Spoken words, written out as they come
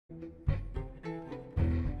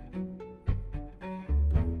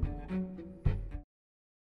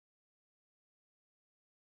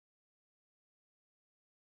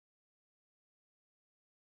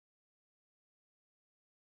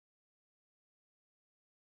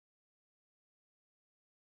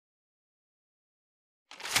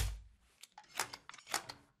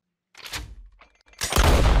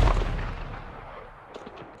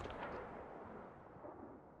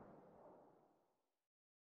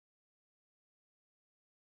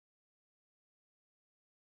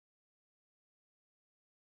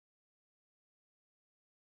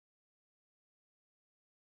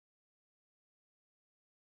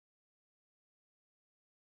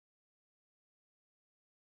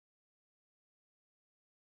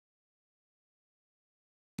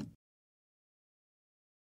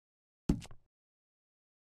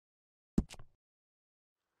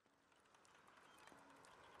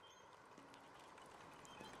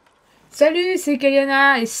Salut, c'est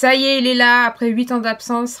Kaliana, et ça y est, il est là, après 8 ans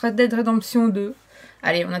d'absence, Red Dead Redemption 2.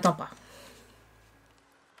 Allez, on n'attend pas.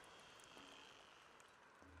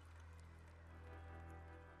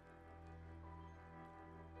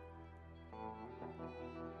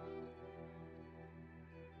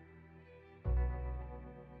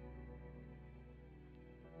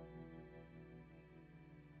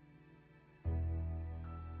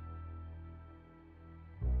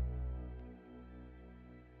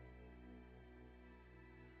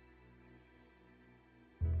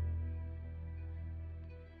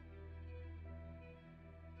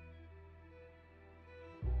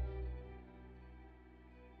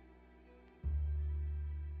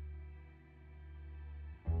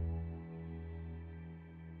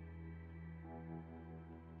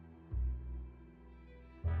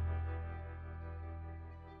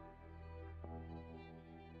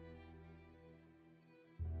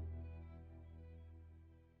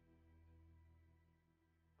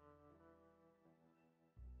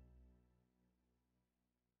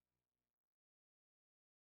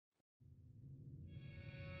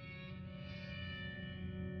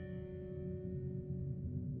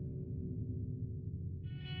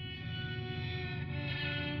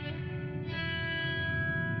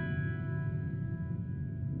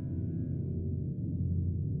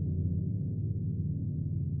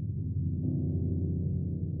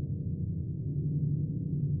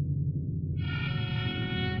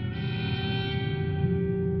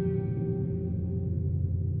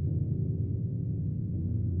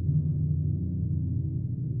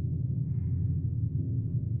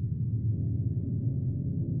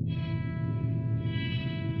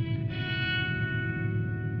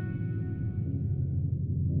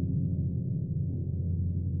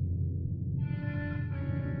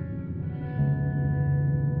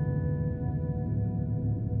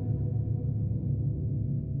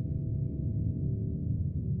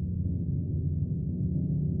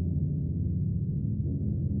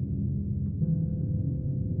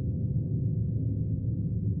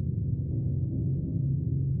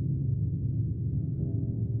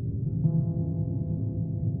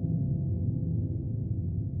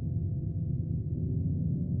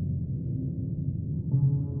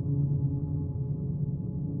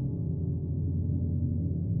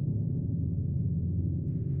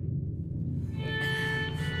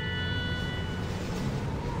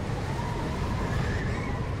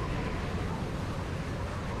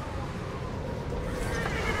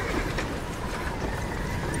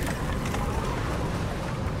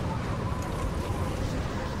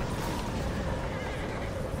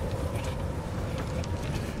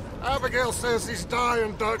 Abigail says he's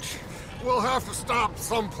dying, Dutch. We'll have to stop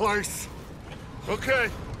someplace. Okay.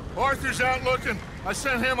 Arthur's out looking. I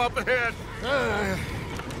sent him up ahead.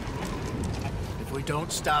 If we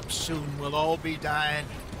don't stop soon, we'll all be dying.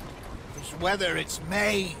 This weather, it's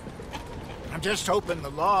May. I'm just hoping the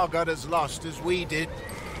law got as lost as we did.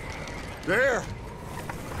 There.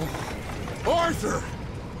 Arthur!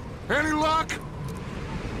 Any luck?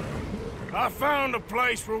 I found a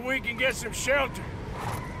place where we can get some shelter.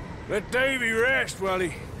 Let Davy rest while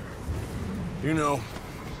he... You know.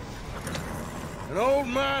 An old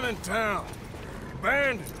mining town.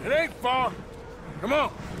 Abandoned. It ain't far. Come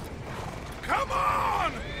on. Come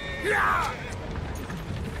on! Yeah!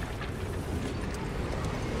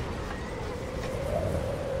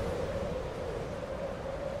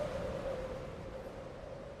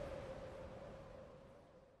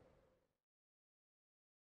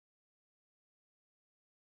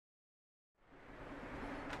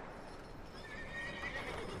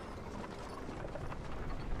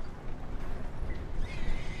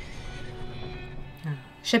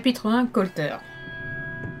 Chapitre 1, Coulter.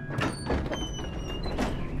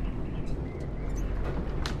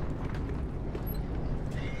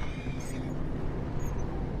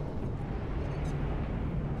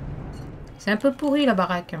 C'est un peu pourri la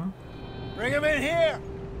baraque, hein. Bring him in here!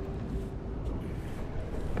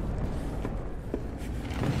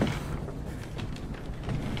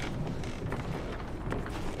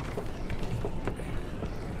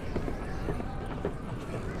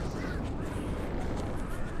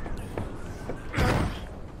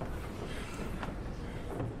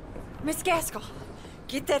 Miss Gaskell,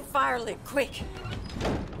 get that fire lit, quick.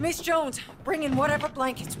 Miss Jones, bring in whatever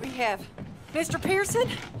blankets we have. Mr. Pearson,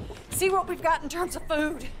 see what we've got in terms of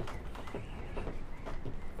food.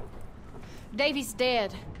 Davy's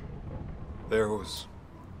dead. There was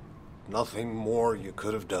nothing more you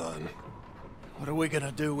could have done. What are we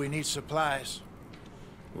gonna do? We need supplies.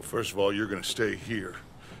 Well, first of all, you're gonna stay here,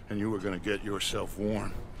 and you were gonna get yourself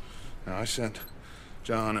warm. Now, I sent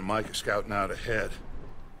John and Micah scouting out ahead.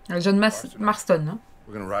 John Marston. Hein.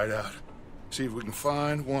 We're gonna ride out, see if we can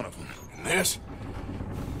find one of them. And this?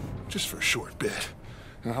 Just for a short bit.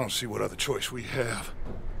 And I don't see what other choice we have.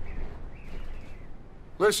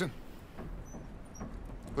 Listen.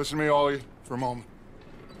 Listen to me, all of you, for a moment.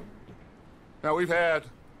 Now, we've had,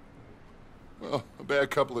 well, a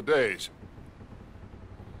bad couple of days.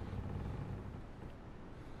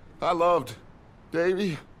 I loved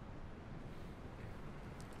Davy,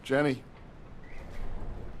 Jenny,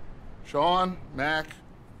 Sean, Mac.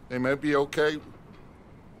 They may be okay.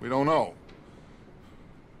 We don't know.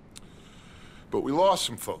 But we lost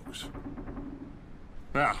some folks.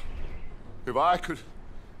 Now, if I could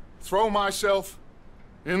throw myself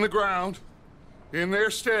in the ground in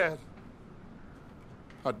their stead,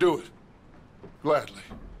 I'd do it. Gladly.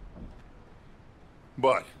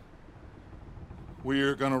 But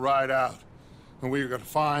we're gonna ride out and we're gonna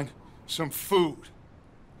find some food.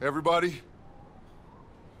 Everybody,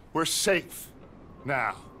 we're safe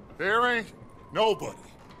now. There ain't nobody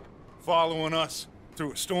following us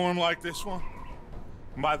through a storm like this one.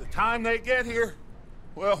 And by the time they get here,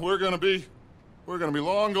 well, we're gonna be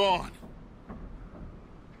long gone.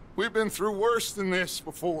 We've been through worse than this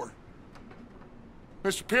before.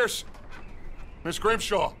 Mr. Pearson, Miss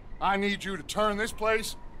Grimshaw, I need you to turn this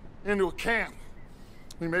place into a camp.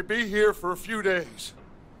 We may be here for a few days.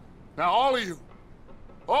 Now, all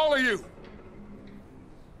of you,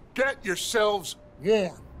 get yourselves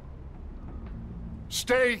warm.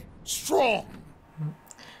 Stay strong.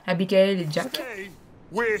 Abigail et Jack. Stay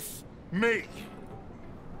with me.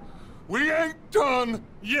 We ain't done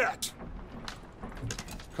yet.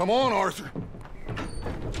 Come on, Arthur.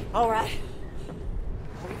 All right.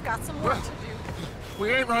 We've got some work to do.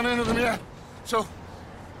 We ain't run into them yet, so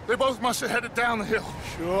they both must have headed down the hill.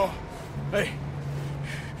 Sure. Hey,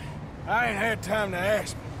 I ain't had time to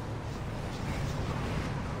ask.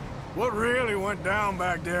 What really went down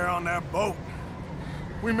back there on that boat?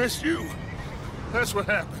 We missed you. That's what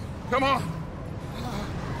happened. Come on.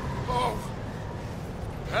 Oh.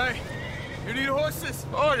 Hey, you need horses?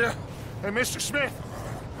 Oh, yeah. Hey, Mr. Smith,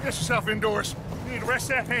 get yourself indoors. You need to rest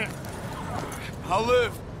that hand. I'll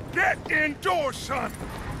live. Get indoors, son.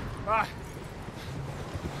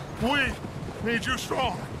 We need you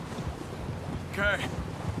strong. Okay.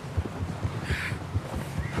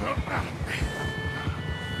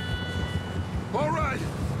 All right,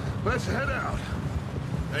 let's head out.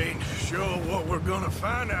 Ain't sure what we're gonna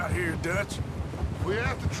find out here, Dutch. We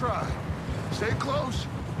have to try. Stay close.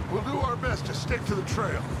 We'll do our best to stick to the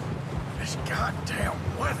trail. This goddamn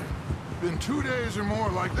weather. Been 2 days or more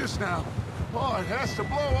like this now. Oh, it has to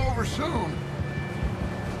blow over soon.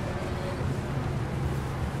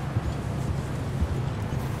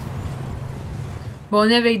 Bon, on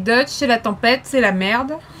est avec Dutch, c'est la tempête, c'est la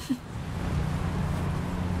merde.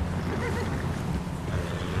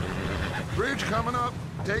 Bridge coming up.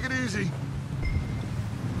 Take it easy.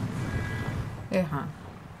 R1.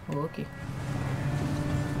 Oh, ok.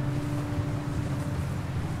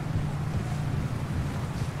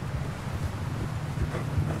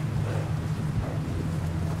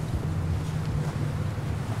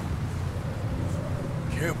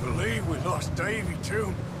 Can't believe we lost Davy,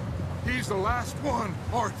 too. He's the last one,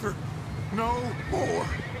 Arthur. No more.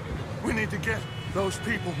 We need to get those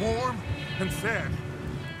people warm and fed.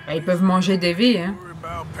 Ah, ils peuvent manger des vies, hein. Worry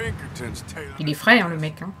about Pinkerton's tail. Il est frais, hein, le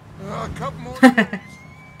mec, hein. A couple more days.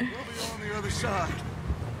 We'll be on the other side.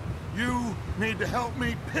 You need to help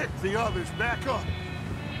me pick the others back up.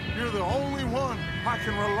 You're the only one I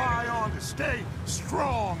can rely on to stay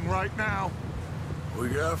strong right now. We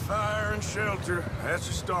got fire and shelter. That's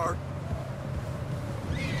a start.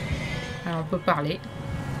 Alors, on peut parler.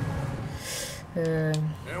 And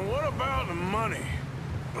what about the money?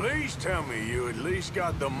 Please tell me you at least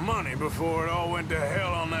got the money before it all went to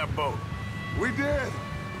hell on that boat. We did.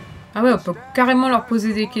 Ah ouais, on peut carrément leur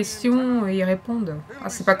poser des questions et ils répondent. Ah,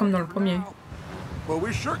 c'est pas comme dans le premier. But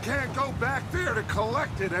we sure can't go back there to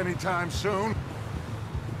collect it anytime soon.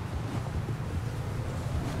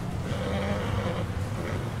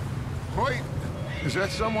 Wait, is that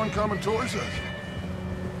someone coming towards us?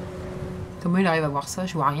 Comment il arrive à voir ça?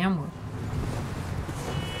 Je vois rien, moi.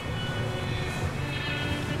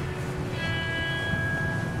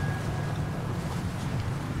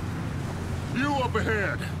 You up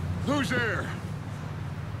ahead. Who's there?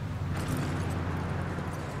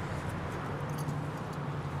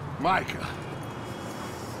 Micah.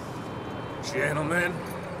 Gentlemen,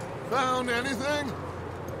 Found anything?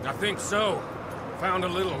 I think so. Found a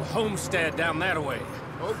little homestead down that way.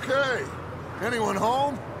 Okay. Anyone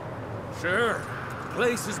home? Sure.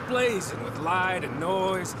 Place is blazing with light and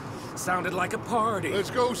noise. Sounded like a party. Let's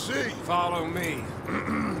go see. Follow me.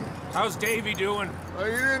 How's Davy doing? He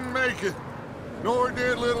didn't make it. Nor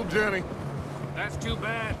did little Jenny. That's too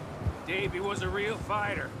bad. Davy was a real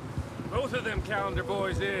fighter. Both of them Calendar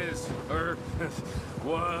boys is, or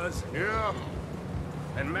was. Yeah,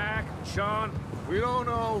 And Mac, Sean, we don't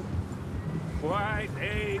know. quite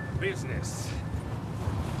a business.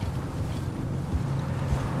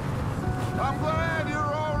 I'm glad you're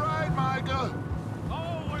all right, Micah.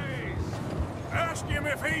 Always. Ask him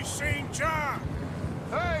if he's seen John.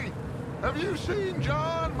 Hey, have you seen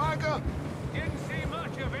John, Micah? Didn't see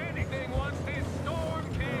much of anything once this storm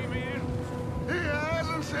came in. He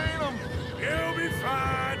hasn't seen him. He'll be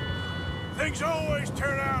fine. Things always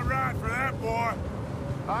turn out right for that boy.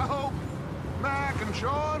 I hope Mac and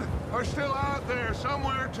Sean are still out there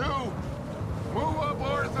somewhere, too. Move up,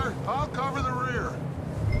 Arthur. I'll cover the rear.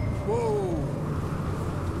 Whoa.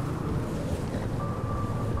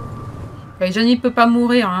 Et Johnny peut pas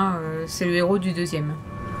mourir, hein. C'est le héros du deuxième.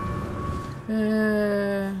 You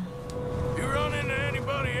run into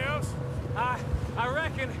anybody else? I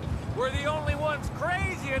reckon we're the only ones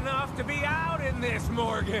crazy enough to be out in this,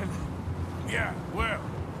 Morgan. Yeah, well,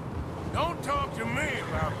 don't talk to me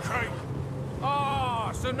about crazy.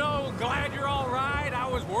 Oh, so no, glad you're all right. I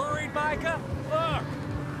was worried, Micah. Look,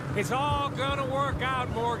 it's all gonna work out,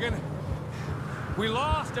 Morgan. We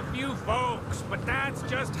lost a few folks, but that's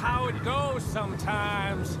just how it goes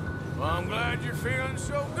sometimes. Well, I'm glad you're feeling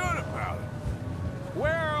so good about it.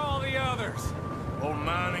 Where are all the others? Old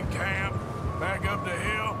mining camp, back up the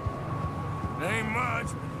hill. It ain't much,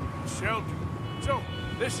 but shelter. So,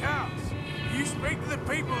 this house, you speak to the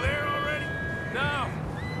people there already? No.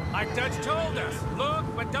 Like Dutch told us, look,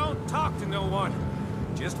 but don't talk to no one.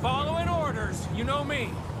 Just following orders, you know me.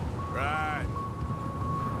 Right.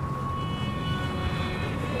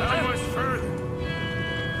 How much further?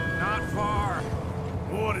 Not far.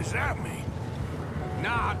 What does that mean?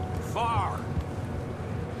 Not far.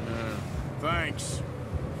 Thanks.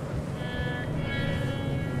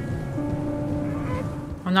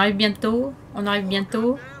 On arrive bientôt. On arrive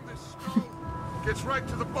bientôt. Damn, this snow gets right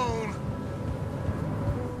to the bone.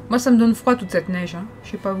 Moi, ça me donne froid toute cette neige. Hein.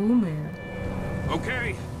 Je sais pas vous, mais...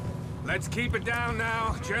 Okay, let's keep it down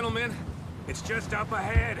now, gentlemen. It's just up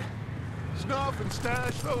ahead. Snuff and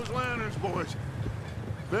stash those lanterns, boys.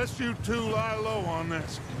 Best you two lie low on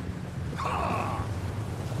this. Ha!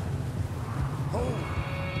 Oh.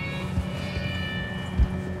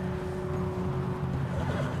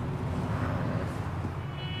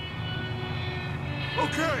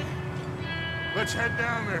 Okay, let's head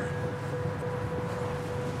down there.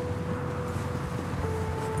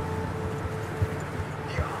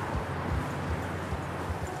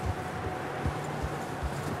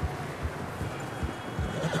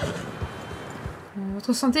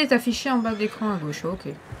 Votre santé est affichée en bas de l'écran à gauche. Ok.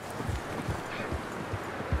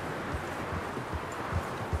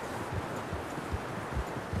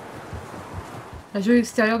 La jauge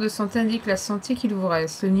extérieure de santé indique la santé qu'il vous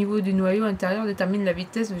reste. Le niveau du noyau intérieur détermine la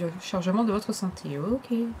vitesse de chargement de votre santé. Ok.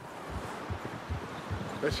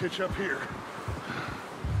 Let's hitch up here.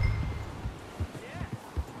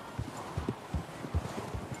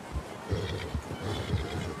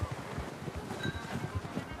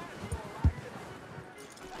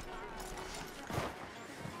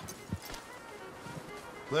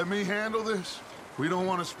 Let me handle this. We don't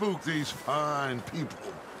want to spook these fine people.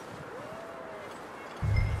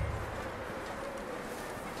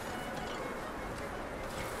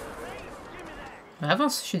 Bah,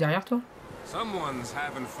 avance, je suis derrière toi. Someone's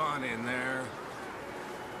having fun in there.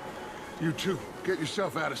 You two, get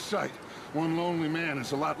yourself out of sight. One lonely man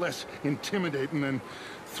is a lot less intimidating than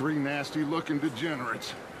three nasty-looking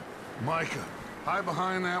degenerates. Micah, hide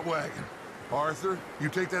behind that wagon. Arthur, you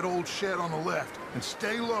take that old shed on the left, and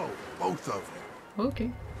stay low, both of you. Ok.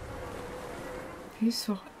 Appuyez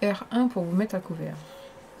sur R1 pour vous mettre à couvert.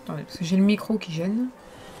 Attendez, parce que j'ai le micro qui gêne.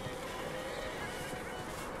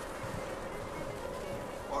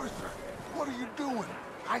 Arthur, what are you doing?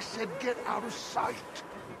 I said get out of sight.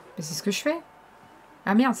 Mais c'est ce que je fais.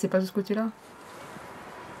 Ah merde, c'est pas de ce côté-là.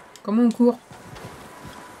 Comment on court?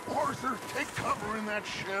 Arthur, take cover in that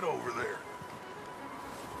shed over there.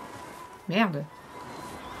 Merde.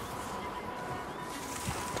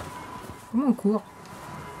 Comment on court?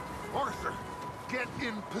 Arthur, get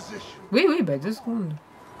in position. Oui, oui, bah 2 secondes.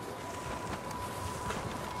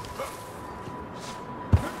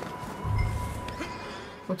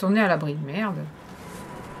 Faut tourner à l'abri. Merde.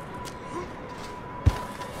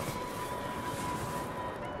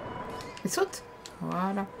 Et saute.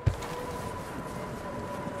 Voilà.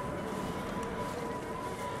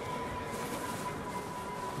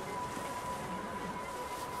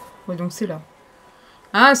 Ouais, donc c'est là.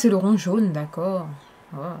 Ah, c'est le rond jaune, d'accord.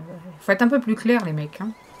 Oh, faut être un peu plus clair, les mecs.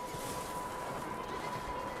 Hein.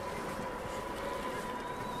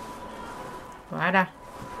 Voilà.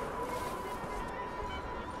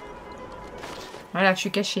 Voilà, je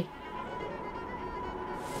suis cachée.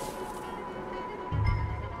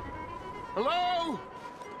 Hello?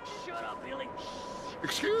 Shut up, Billy.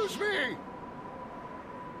 Excuse me.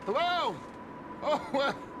 Hello? Oh,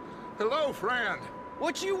 well, hello, friend.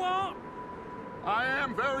 What you want? I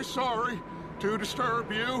am very sorry to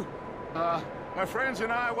disturb you. My friends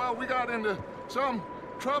and I, well, we got into some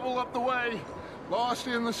trouble up the way, lost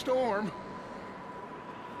in the storm.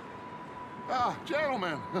 Ah,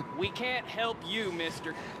 gentlemen. We can't help you,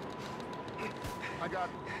 mister. I got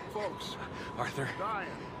folks Arthur. dying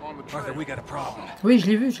on the trail. Arthur, we got a problem. Oui, je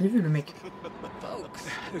l'ai vu, le mec. Folks.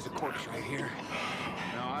 There's a corpse right here.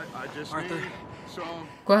 Now, I just Arthur. need some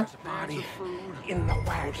Quoi? Body food in the or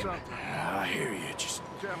wagon. something. I hear you. Just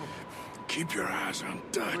Gentlemen, keep your eyes on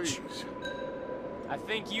Dutch. please. I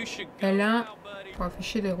think you should go Elle a now, buddy. pour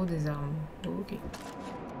afficher les roues des armes. Ok.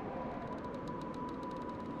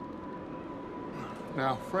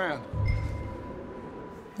 Now, friend.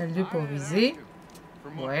 L2 pour viser.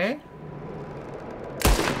 Ouais.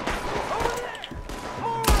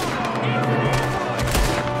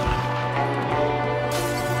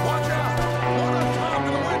 Watch out! One up top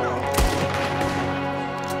in the window!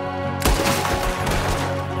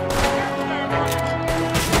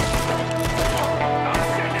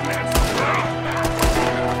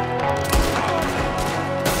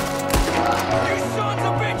 You sons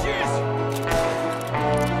of bitches!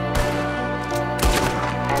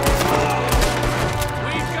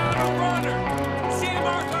 We've got a runner! See him,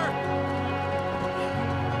 Arthur!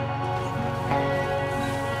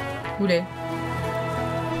 Poulet.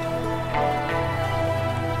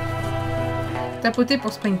 Tapoter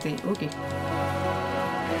pour sprinter. Ok.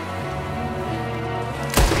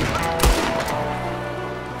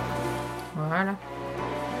 Voilà.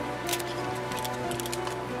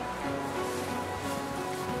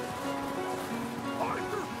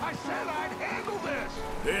 Arthur, I said I'd handle this!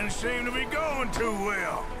 Didn't seem to be going too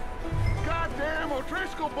well. Goddamn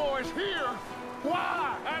O'Driscoll boys here!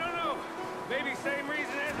 Why? I don't know. Maybe same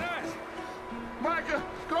reason as us. Micah,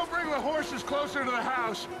 go bring the horses closer to the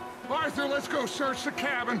house. Arthur, let's go search the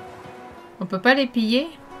cabin. On peut pas les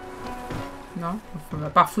piller? Non. On va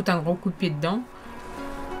pas foutre un gros coup de pied dedans.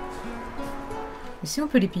 Mais si on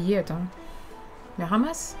peut les piller, attends. Les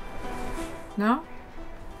ramasse? Non?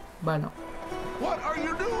 Bah non. What are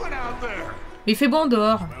you doing out there? Il fait bon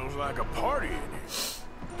dehors. Smells like a party in here.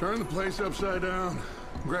 Turn the place upside down.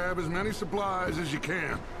 Grab as many supplies as you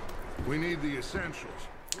can. We need the essentials.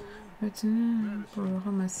 Attends, pour le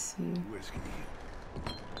ramasser. Whiskey.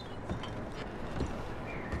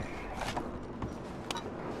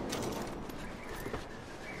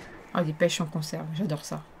 Ah, des pêches en conserve, j'adore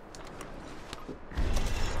ça.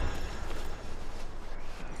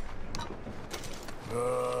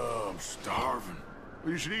 I'm starving.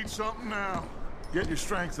 You should eat something now. Get your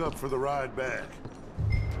strength up for the ride back.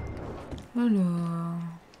 Alors...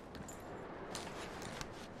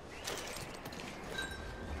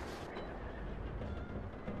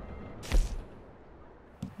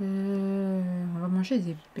 on va manger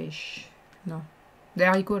des pêches. Non. Des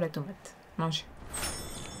haricots à la tomate. Manger.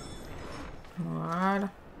 Voilà.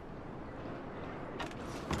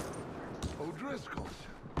 O'Driscoll's.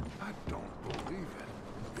 I don't believe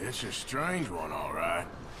it. It's a strange one, all right.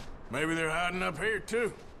 Maybe they're hiding up here,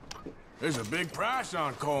 too. There's a big price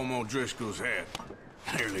on Colm O'Driscoll's head.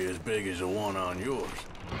 Nearly as big as the one on yours.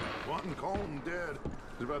 Wanting Colm dead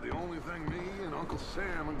is about the only thing me and Uncle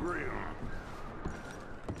Sam agree on.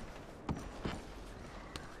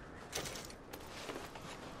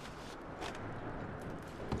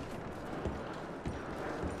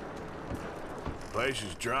 Place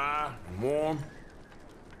is dry and warm.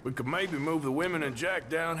 We could maybe move the women and Jack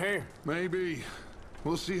down here. Maybe.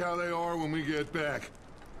 We'll see how they are when we get back.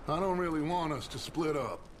 I don't really want us to split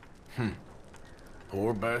up.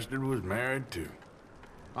 Poor bastard was married, too.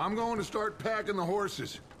 I'm going to start packing the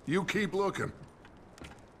horses. You keep looking.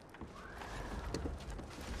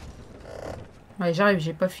 Ouais, j'arrive,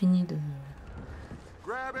 j'ai pas fini de...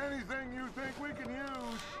 Grab anything you think we can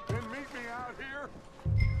use and meet me out here.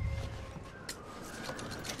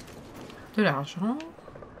 De l'argent.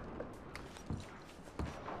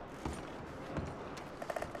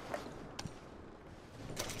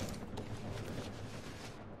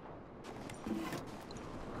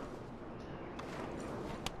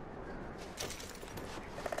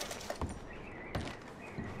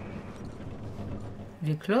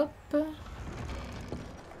 Les clopes.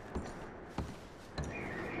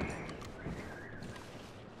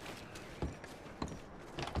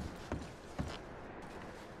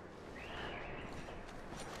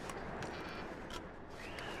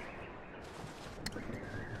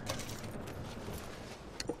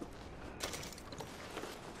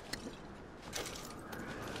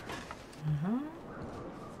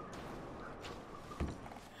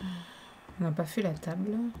 On n'a pas fait la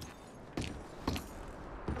table.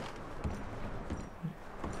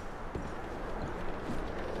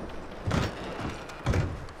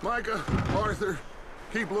 Micah, Arthur,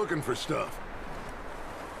 keep looking for stuff.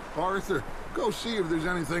 Arthur, go see if there's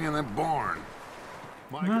anything in that barn.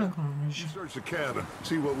 Micah, you search the cabin,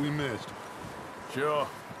 see what we missed. Sure.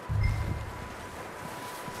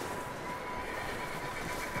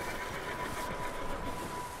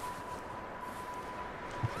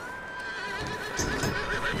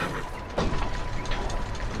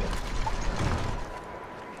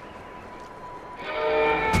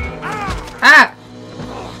 Ah!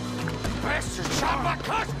 Bastard shot my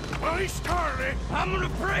cut! Well, he started it. I'm gonna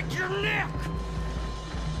break your neck!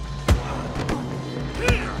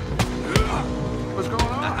 What's going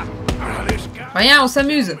on? This guy... Rien, on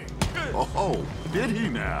s'amuse. Oh, did he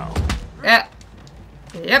now? Yeah.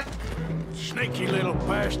 Yep. Sneaky little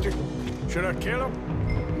bastard. Should I kill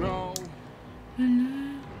him? No.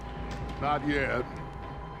 Not yet.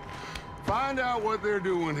 Find out what they're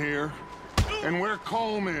doing here and where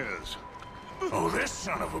Colm is. Oh, this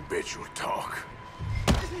son of a bitch will talk.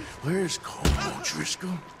 Where's Colm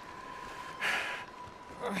O'Driscoll?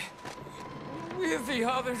 With the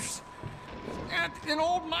others. At an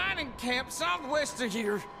old mining camp southwest of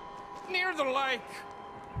here. Near the lake.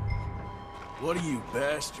 What are you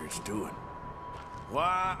bastards doing?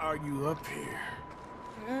 Why are you up here?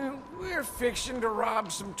 We're fixing to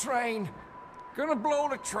rob some train. Gonna blow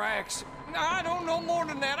the tracks. I don't know more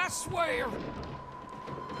than that, I swear.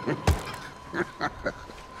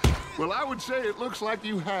 Well, I would say it looks like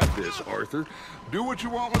you had this, Arthur. Do what you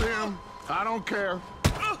want with him. I don't care.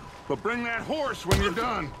 But bring that horse when you're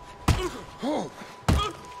done. Oh.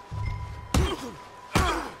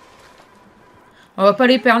 On va pas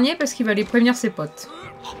l'épargner parce qu'il va aller prévenir ses potes.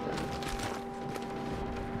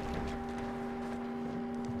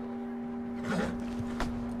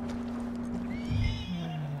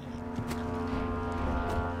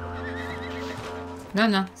 Non,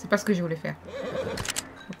 non, c'est pas ce que je voulais faire. Je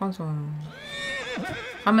vais prendre son...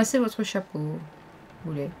 Ramassez votre chapeau. Vous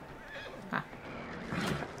voulez. Ah.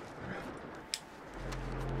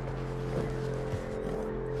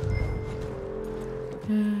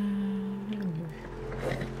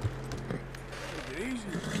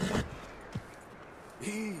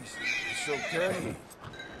 Easy. It's okay.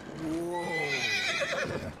 Whoa.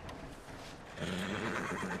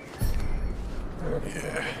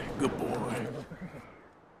 Yeah, good boy.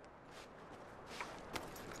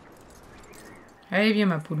 Allez, viens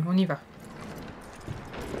ma poule, on y va.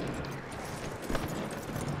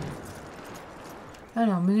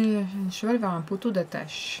 Alors, menez le cheval vers un poteau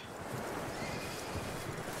d'attache.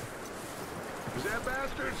 Is that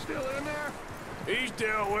bastard still in there? He's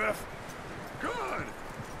dealt with. Good.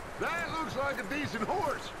 That looks like a decent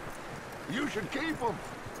horse. You should keep him.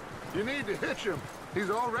 You need to hitch him. He's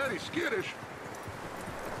already skittish.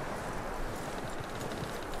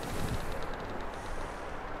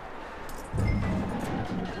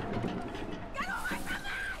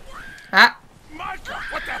 Ah! Micah,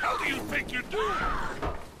 what the hell do you think you're doing?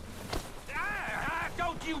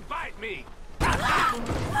 Don't you bite me!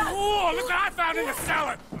 Oh, look what I found in the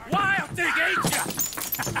cellar! Wild thing, ain't ya?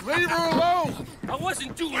 Leave her alone! I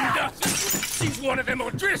wasn't doing nothing. She's one of them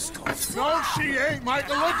O'Driscolls. No, she ain't, Micah.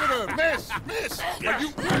 Look at her. Miss. Are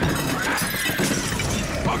you...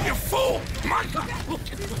 Oh, you fool! Micah!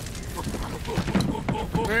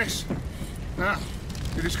 Miss. Now,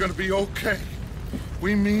 it is gonna be okay.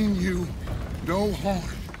 We mean you no harm.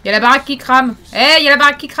 Il y a la baraque qui crame. Eh, il y a la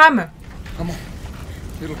baraque qui crame. Come on.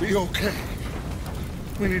 It'll be okay.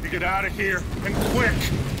 We need to get out of here, and quick.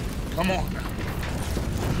 Come on now.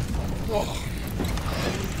 Oh.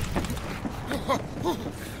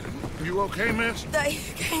 You okay, miss? They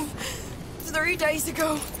came 3 days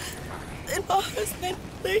ago. And my husband,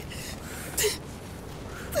 they...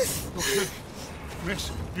 Okay.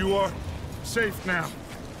 Miss, you are safe now.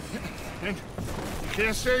 And you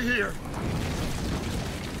can't stay here.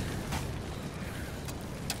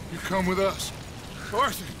 You come with us.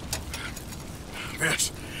 Arthur.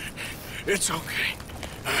 Miss, it's okay.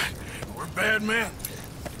 We're bad men.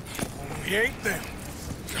 We ain't them.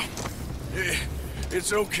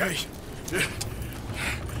 It's okay.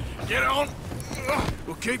 Get on.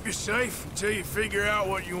 We'll keep you safe until you figure out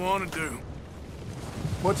what you want to do.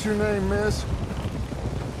 What's your name, miss?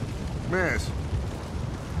 Miss.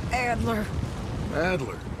 Adler.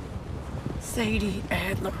 Adler. Sadie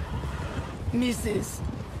Adler. Mrs.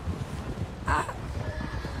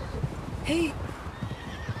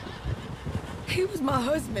 He was my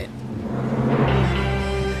husband.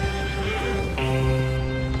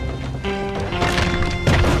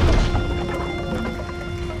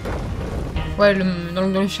 Ouais,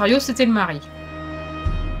 dans le chariot, c'était le mari.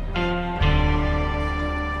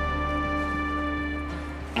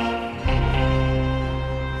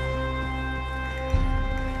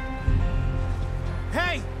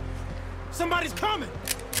 Hey! Somebody's coming!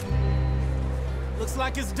 Looks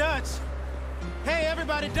like it's Dutch. Hey,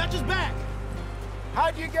 everybody, Dutch is back!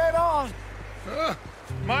 How'd you get on?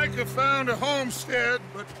 Micah found a homestead,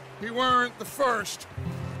 but he weren't the first.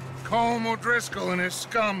 Colm O'Driscoll and his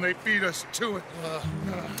scum, they beat us to it.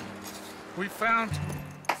 We found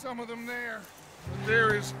some of them there, but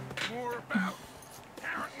there is more about,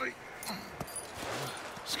 apparently.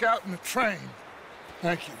 Scouting the train.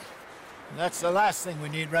 Thank you. That's the last thing we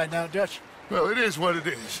need right now, Dutch. Well, it is what it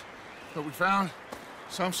is. But we found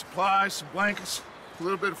some supplies, some blankets, a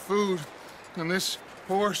little bit of food, and this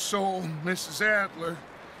poor soul, Mrs. Adler,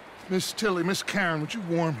 Miss Tilly, Miss Karen, would you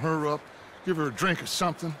warm her up? Give her a drink or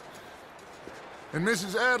something? And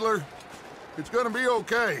Mrs. Adler, it's gonna be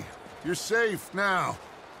okay. You're safe now.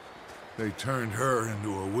 They turned her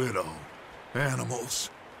into a widow. Animals.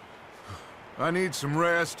 I need some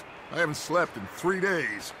rest. I haven't slept in 3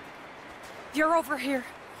 days. You're over here.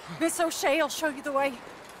 Miss O'Shea will show you the way.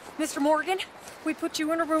 Mr. Morgan, we put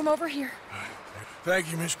you in a room over here.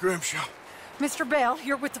 Thank you, Miss Grimshaw. Mr. Bell,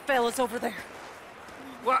 you're with the fellas over there.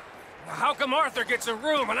 What? How come Arthur gets a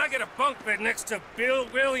room and I get a bunk bed next to Bill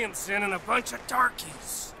Williamson and a bunch of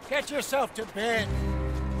darkies? Get yourself to bed.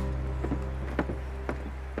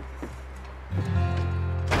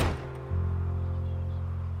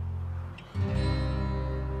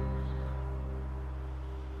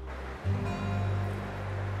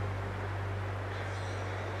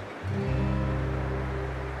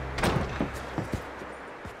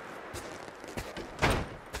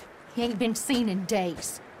 He ain't been seen in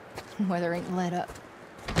days. Weather ain't let up.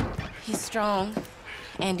 He's strong,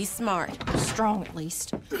 and he's smart. Strong, at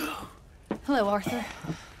least. Hello, Arthur.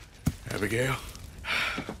 Abigail?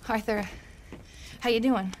 Arthur, how you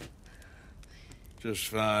doing? Just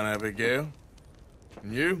fine, Abigail.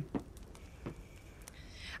 And you?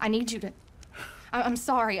 I need you to... I'm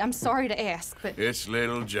sorry to ask, but... It's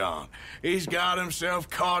little John. He's got himself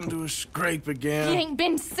caught into a scrape again. He ain't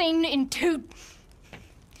been seen in 2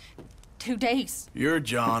 days. Your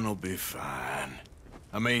John will be fine.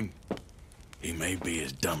 I mean, he may be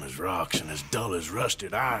as dumb as rocks and as dull as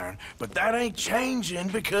rusted iron, but that ain't changing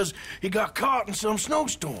because he got caught in some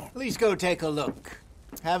snowstorm. Please go take a look.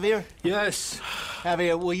 Javier? Yes.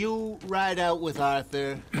 Javier, will you ride out with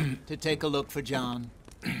Arthur to take a look for John?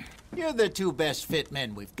 You're the 2 best fit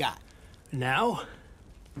men we've got. Now?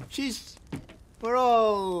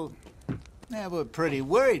 We're pretty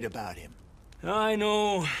worried about him. I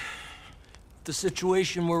know. The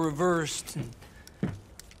situation were reversed.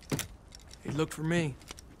 He looked for me.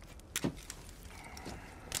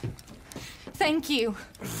 Thank you.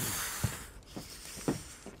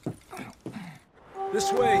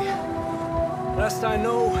 This way. Last I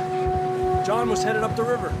know, John was headed up the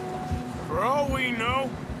river. For all we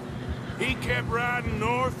know, he kept riding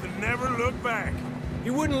north and never looked back.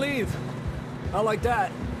 He wouldn't leave. Not like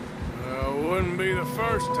that. Wouldn't be the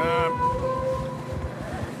first time.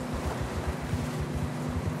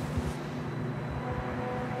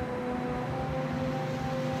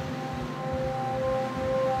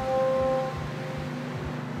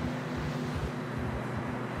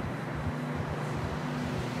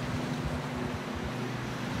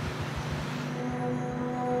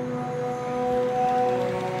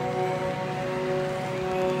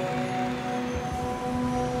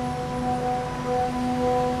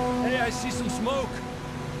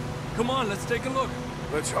 Come on, let's take a look.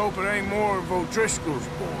 Let's hope it ain't more of O'Driscoll's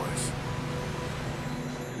boys.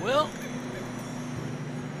 Well...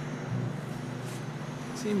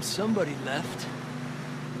 seems somebody left.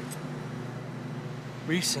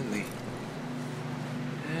 Recently.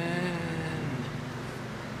 And...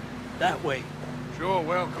 that way. Sure,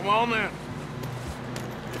 well, come on then.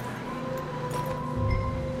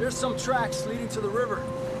 There's some tracks leading to the river.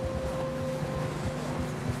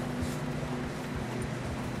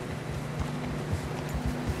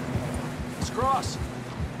 Cross.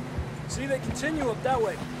 See, they continue up that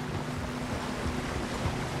way.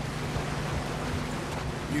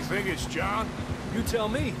 You think it's John? You tell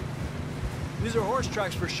me. These are horse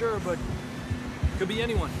tracks for sure, but could be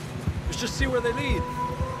anyone. Let's just see where they lead.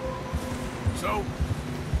 So,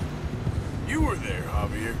 you were there,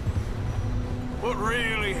 Javier. What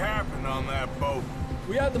really happened on that boat?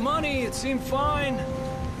 We had the money, it seemed fine.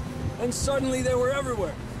 And suddenly they were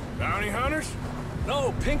everywhere. Bounty hunters?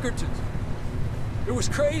 No, Pinkertons. It was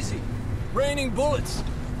crazy. Raining bullets.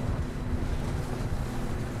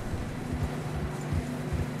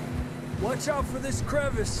 Watch out for this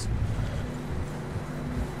crevice.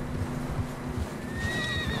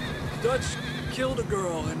 Dutch killed a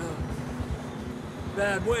girl in a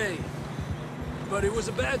bad way. But it was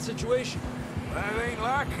a bad situation. That ain't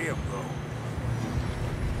like him, though.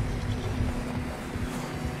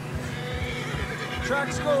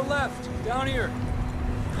 Tracks go left, down here.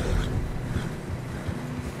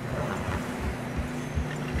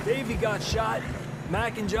 Davey got shot.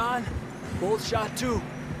 Mac and John, both shot too.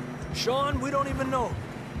 Sean, we don't even know.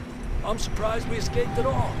 I'm surprised we escaped at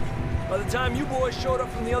all. By the time you boys showed up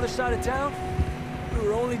from the other side of town, we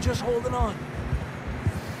were only just holding on.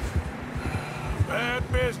 Bad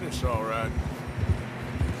business, all right.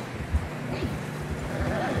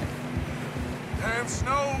 Damn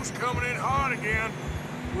snow's coming in hard again.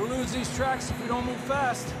 We'll lose these tracks if we don't move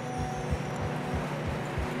fast.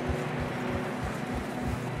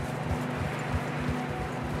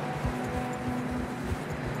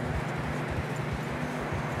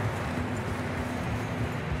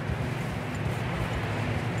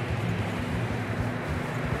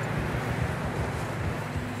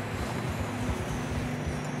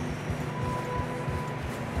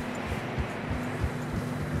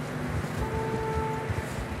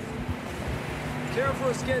 Careful,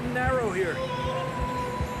 it's getting narrow here.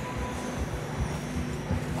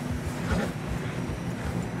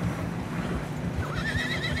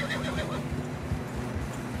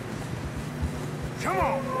 Come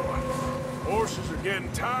on, boy. Horses are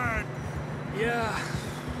getting tired. Yeah,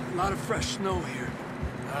 a lot of fresh snow here.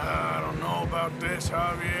 I don't know about this,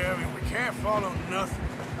 Javier. I mean, we can't follow nothing.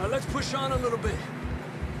 Let's push on a little bit.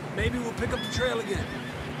 Maybe we'll pick up the trail again.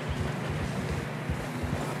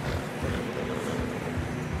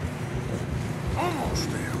 Almost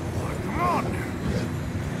there, boy. Come on now.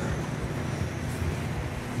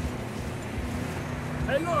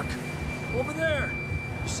 Hey, look! Over there!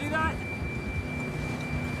 You see that?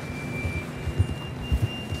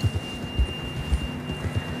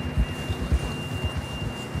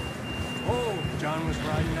 Oh, John was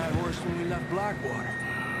riding that horse when we left Blackwater.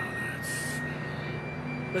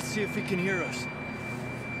 Let's see if he can hear us.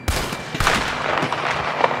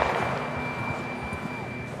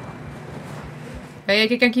 Il y a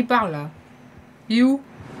quelqu'un qui parle là. Il est où?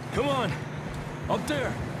 Come on, up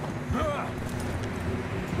there.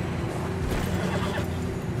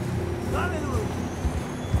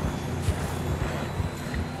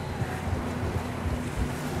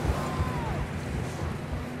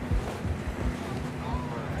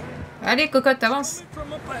 Allez, cocotte, avance.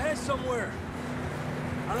 From up ahead somewhere.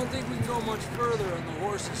 I don't think we can go much further on the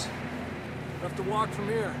horses. We'll have to walk from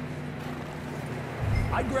here.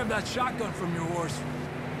 I'd grab that shotgun from your horse.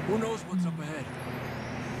 Who knows what's up ahead?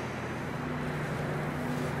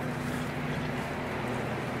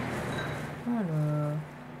 Alors...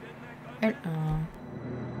 L1...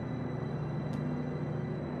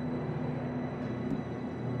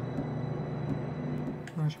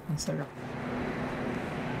 Moi, je prends celle-là.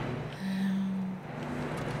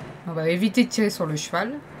 On va éviter de tirer sur le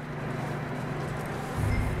cheval.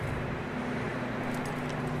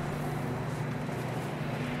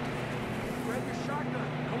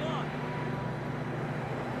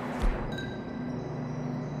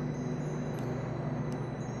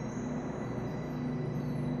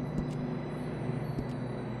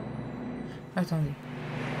 Attendez.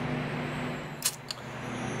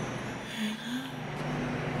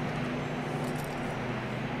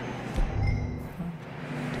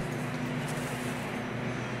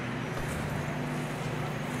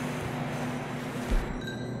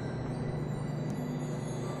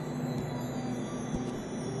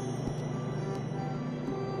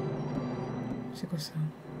 C'est quoi ça?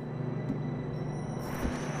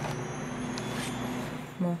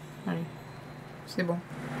 Bon, allez. C'est bon.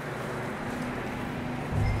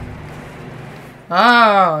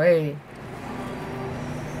 Ah, ouais.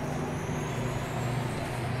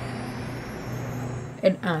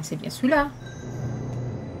 L1, c'est bien celui-là.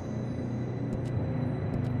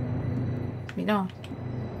 Mais non.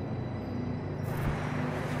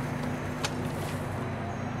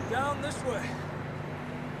 Down this way.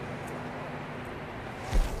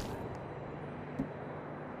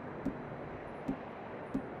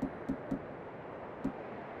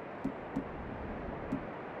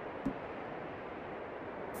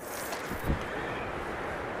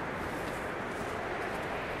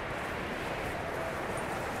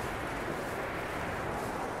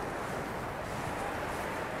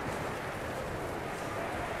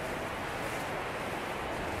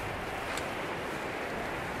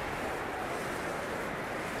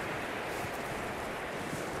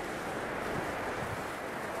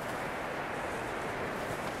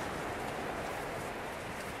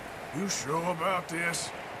 You sure about this?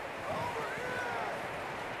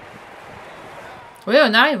 Oui,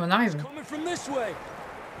 on arrive, on arrive. Coming from this way.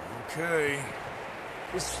 Okay.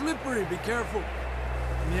 It's slippery, be careful.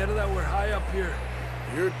 Mierda, that we're high up here.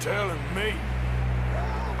 You're telling me.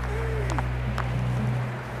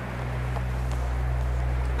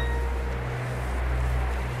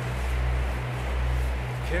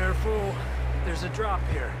 Careful. There's a drop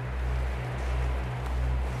here.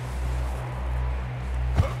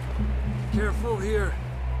 Careful here.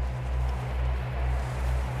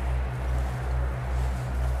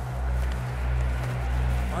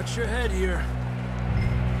 Watch your head here.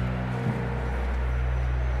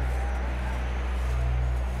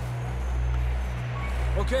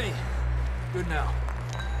 Okay, good now.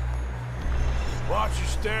 Watch your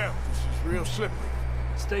step. This is real slippery.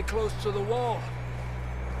 Stay close to the wall.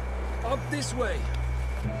 Up this way.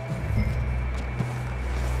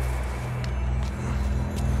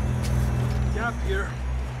 Gap here.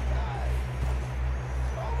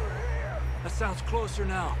 That sounds closer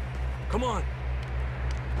now. Come on.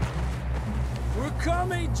 We're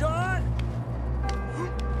coming, John!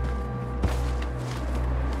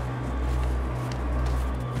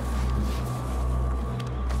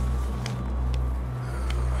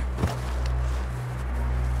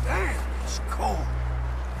 Damn, it's cold.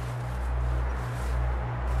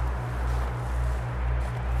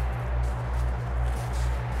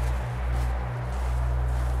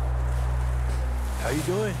 How you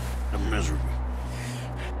doing? I'm miserable.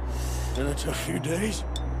 Been a tough few days.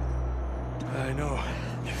 I know.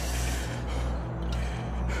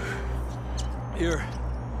 Here.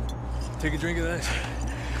 Take a drink of that.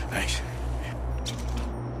 Thanks.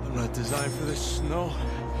 I'm not designed for this snow.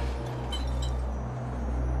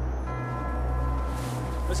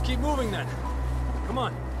 Let's keep moving then. Come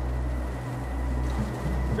on.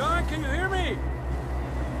 John, can you hear me?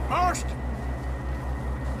 Marst!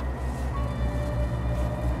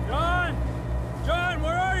 John! John,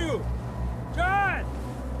 where are you? John!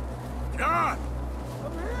 John!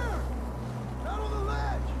 Up here! Down on the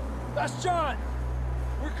ledge! That's John!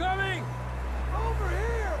 We're coming! Over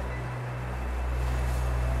here!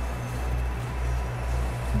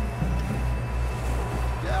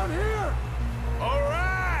 Down here! All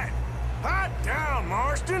right! Hot down,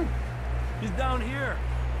 Marston! He's down here.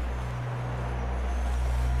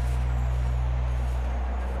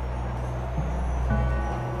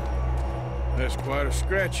 That's quite a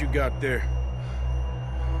scratch you got there.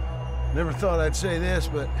 Never thought I'd say this,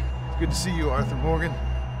 but it's good to see you, Arthur Morgan.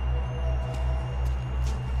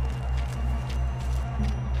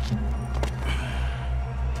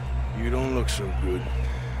 You don't look so good.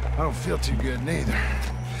 I don't feel too good neither.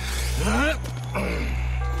 Là,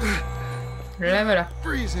 voilà.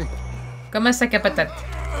 Freezing. Comme un sac à patates.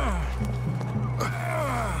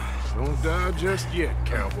 Don't die just yet,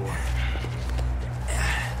 cowboy.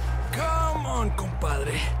 Come on,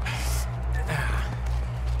 compadre.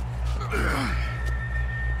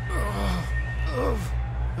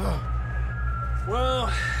 Well,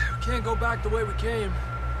 we can't go back the way we came.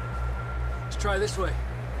 Let's try this way.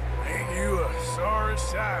 Ain't you a sorry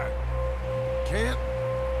sight? Can't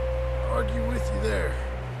argue with you there.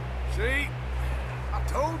 See? I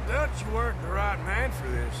told Dutch you weren't the right man for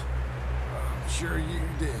this. I'm sure you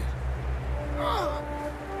did. You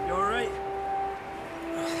all right?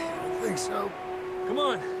 I don't think so. Come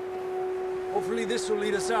on. Hopefully this will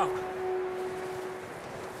lead us out.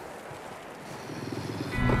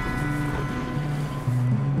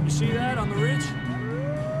 You see that on the ridge?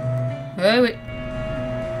 Ouais, oui.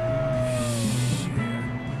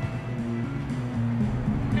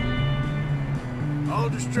 I'll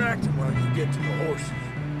distract him while you get to the horses.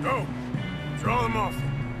 Go! Draw them off.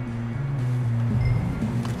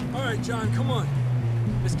 All right, John, come on.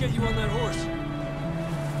 Let's get you on that horse.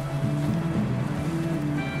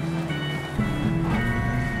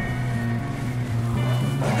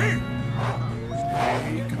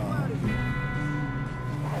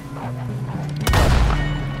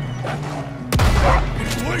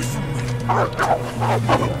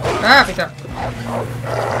 Ah, putain.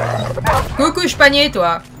 Coucou, panier,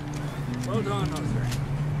 toi. Well done, Arthur.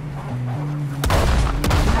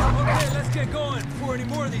 Okay, let's get going before any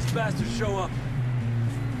more of these bastards show up.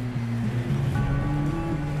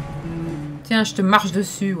 Tiens, je te marche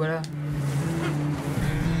dessus, voilà.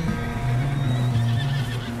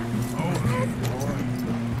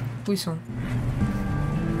 Où ils sont?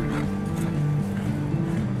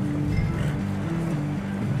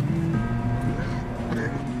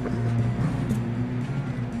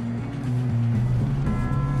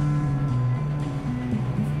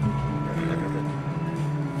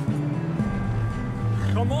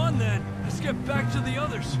 Come on, then. Let's get back to the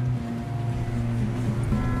others.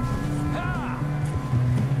 Ha!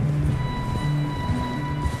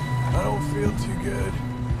 I don't feel too good.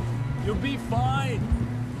 You'll be fine.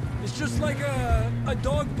 It's just like a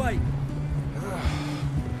dog bite.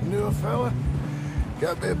 Knew a fella?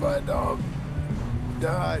 Got bit by a dog.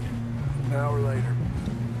 Died an hour later.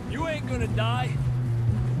 You ain't gonna die.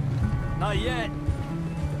 Not yet.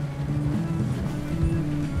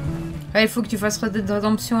 Ouais, il faut que tu fasses Red Dead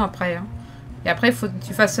Redemption après. Hein. Et après, il faut que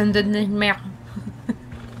tu fasses Undead Nightmare.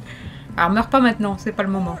 Alors, meurs pas maintenant, c'est pas le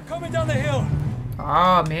moment.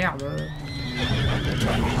 Ah, merde.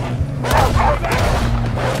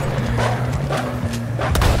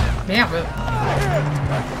 Merde.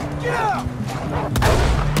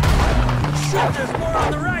 Shit, there's more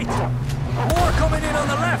on the right. More coming in on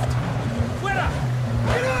the left. Fuera!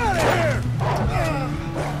 Get out of here!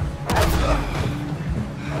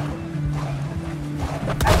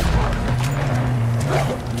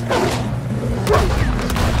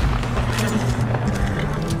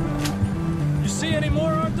 You see any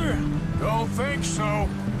more, Arthur? Don't think so.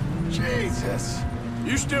 Jesus.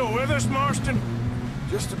 You still with us, Marston?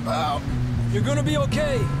 Just about. You're gonna be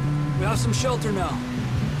okay. We have some shelter now.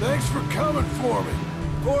 Thanks for coming for me.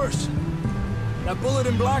 Of course. That bullet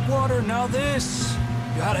in Blackwater, now this.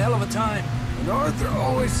 You had a hell of a time. And Arthur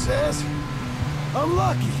always says, I'm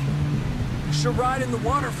lucky. You should ride in the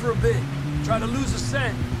water for a bit. Try to lose a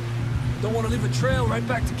scent. Don't want to leave a trail right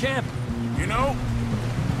back to camp. You know,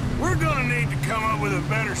 we're gonna need to come up with a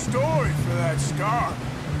better story for that scar.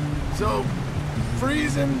 So,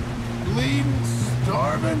 freezing, bleeding,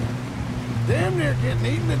 starving, damn near getting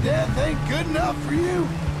eaten to death ain't good enough for you?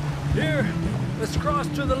 Here, let's cross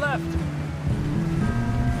to the left.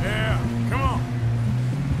 Yeah, come on.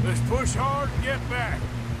 Let's push hard and get back.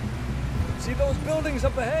 See those buildings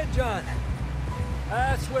up ahead, John?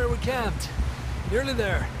 That's where we camped. Nearly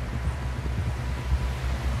there.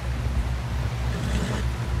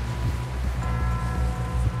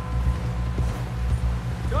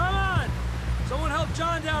 Come on! Someone help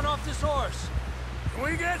John down off this horse. Can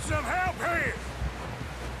we get some help here?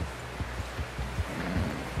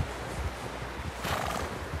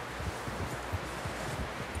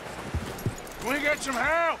 Can we get some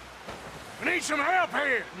help? We need some help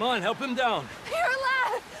here. Come on, help him down. You're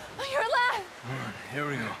alive! You're alive! Here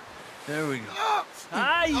we go. There we go.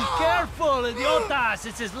 Ay, careful, idiotas!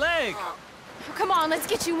 It's his leg. Oh, come on, let's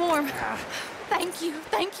get you warm. Thank you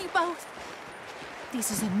both.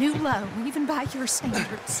 This is a new low, even by your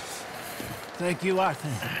standards. Thank you, Arthur.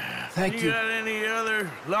 Thank you. You got any other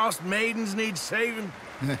lost maidens need saving?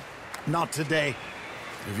 Not today.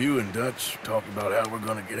 Have you and Dutch talked about how we're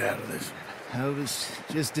gonna get out of this? I was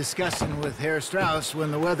just discussing with Herr Strauss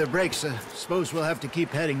when the weather breaks. I suppose we'll have to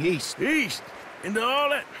keep heading east. East? Into all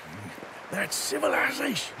that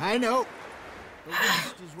civilization? I know.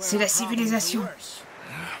 C'est la civilisation.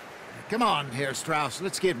 Come on, Herr Strauss.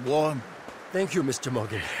 Let's get warm. Thank you, Mr.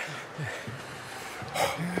 Morgan.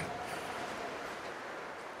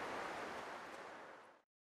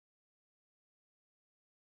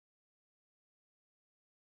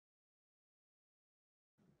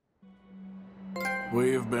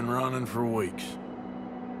 We have been running for weeks.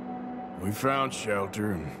 We found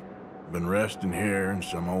shelter and been resting here in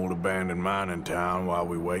some old abandoned mining town while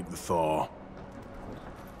we wait the thaw.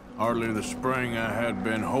 Hardly the spring I had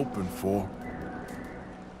been hoping for.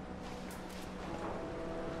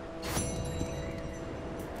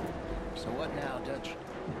 So what now, Dutch?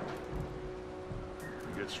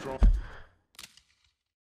 We get strong.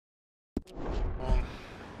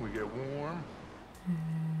 We get warm.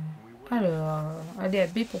 Alors, aller à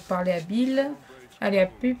B pour parler à Bill. Aller à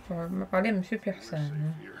P pour parler à Monsieur Pearson.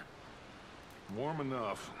 Warm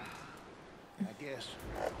enough. I guess.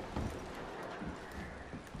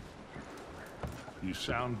 You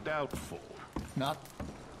sound doubtful. Not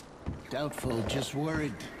doubtful, just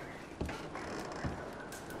worried.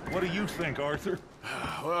 What do you think, Arthur?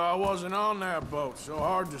 Well, I wasn't on that boat, so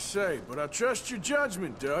hard to say, but I trust your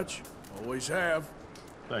judgment, Dutch. Always have.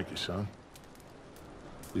 Thank you, son.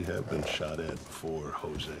 We have been shot at before,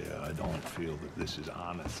 Hosea. I don't feel that this is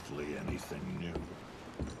honestly anything new.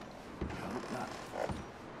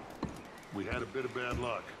 We had a bit of bad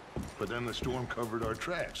luck, but then the storm covered our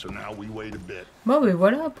tracks, so now we wait a bit. Bon, mais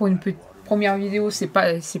voilà, pour une première vidéo, c'est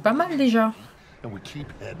pas mal déjà. And we keep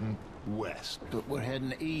heading west. But we're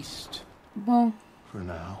heading east. Bon. For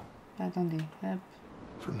now. Attendez, hop.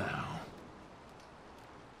 For now.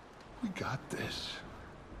 We got this.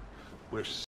 We're